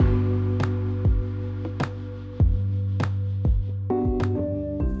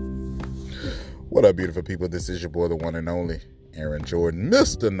What up, beautiful people? This is your boy, the one and only Aaron Jordan,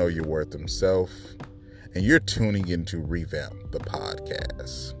 Mr. Know Your Worth himself, and you're tuning into Revamp the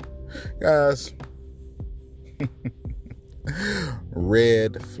Podcast. Guys,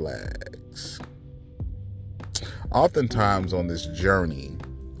 red flags. Oftentimes on this journey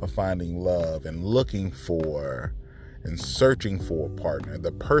of finding love and looking for and searching for a partner,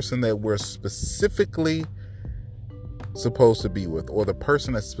 the person that we're specifically supposed to be with, or the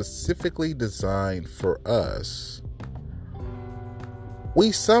person that's specifically designed for us, we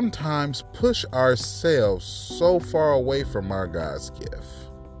sometimes push ourselves so far away from our God's gift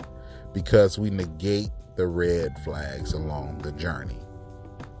because we negate the red flags along the journey.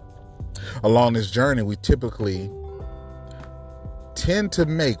 Along this journey, we typically tend to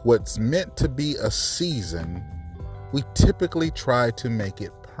make what's meant to be a season, we typically try to make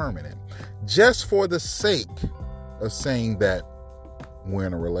it permanent, just for the sake of saying that we're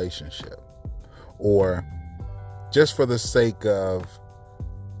in a relationship, or just for the sake of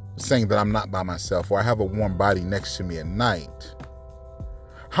saying that I'm not by myself, or I have a warm body next to me at night.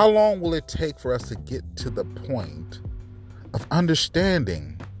 How long will it take for us to get to the point of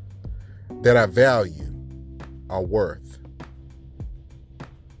understanding that our value, our worth,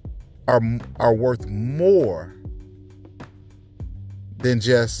 are worth more than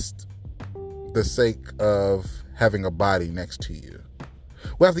just the sake of having a body next to you?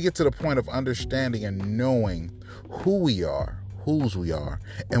 We have to get to the point of understanding and knowing who we are, whose we are,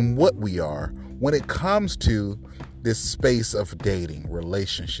 and what we are when it comes to this space of dating,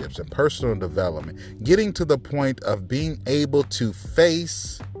 relationships, and personal development, getting to the point of being able to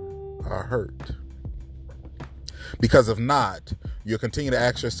face our hurt. Because if not, you'll continue to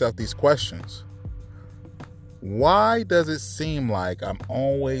ask yourself these questions. Why does it seem like I'm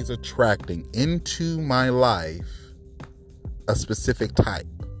always attracting into my life a specific type?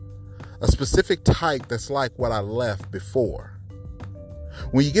 A specific type that's like what I left before.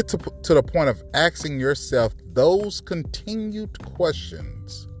 When you get to the point of asking yourself those continued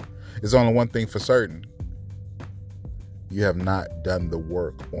questions, there's only one thing for certain. You have not done the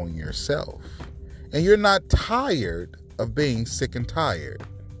work on yourself. And you're not tired of being sick and tired.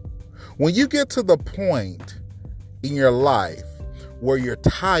 When you get to the point in your life where you're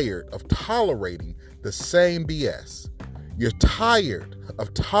tired of tolerating the same BS, you're tired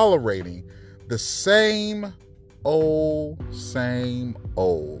of tolerating the same old,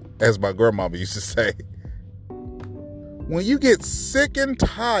 as my grandmama used to say. When you get sick and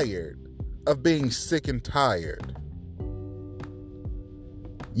tired of being sick and tired,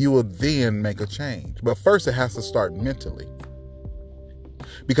 you will then make a change. But first it has to start mentally.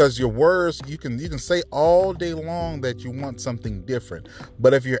 Because your words, you can say all day long that you want something different.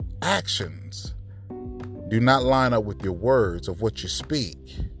 But if your actions do not line up with your words of what you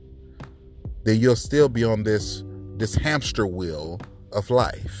speak, then you'll still be on this hamster wheel of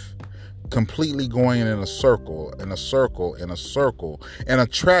life, completely going in a circle, and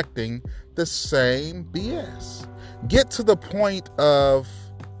attracting the same BS. Get to the point of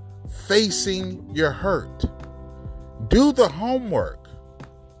facing your hurt. Do the homework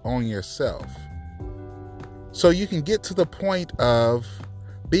on yourself so you can get to the point of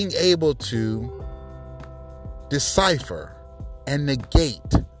being able to decipher and negate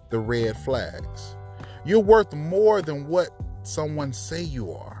the red flags. You're worth more than what someone say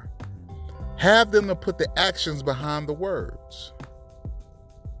you are. Have them to put the actions behind the words.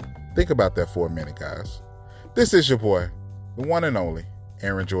 Think about that for a minute, guys. This is your boy, the one and only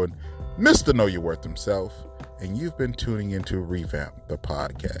Aaron Jordan, Mr. Know Your Worth himself, and you've been tuning into Revamp the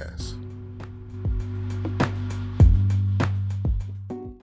Podcast.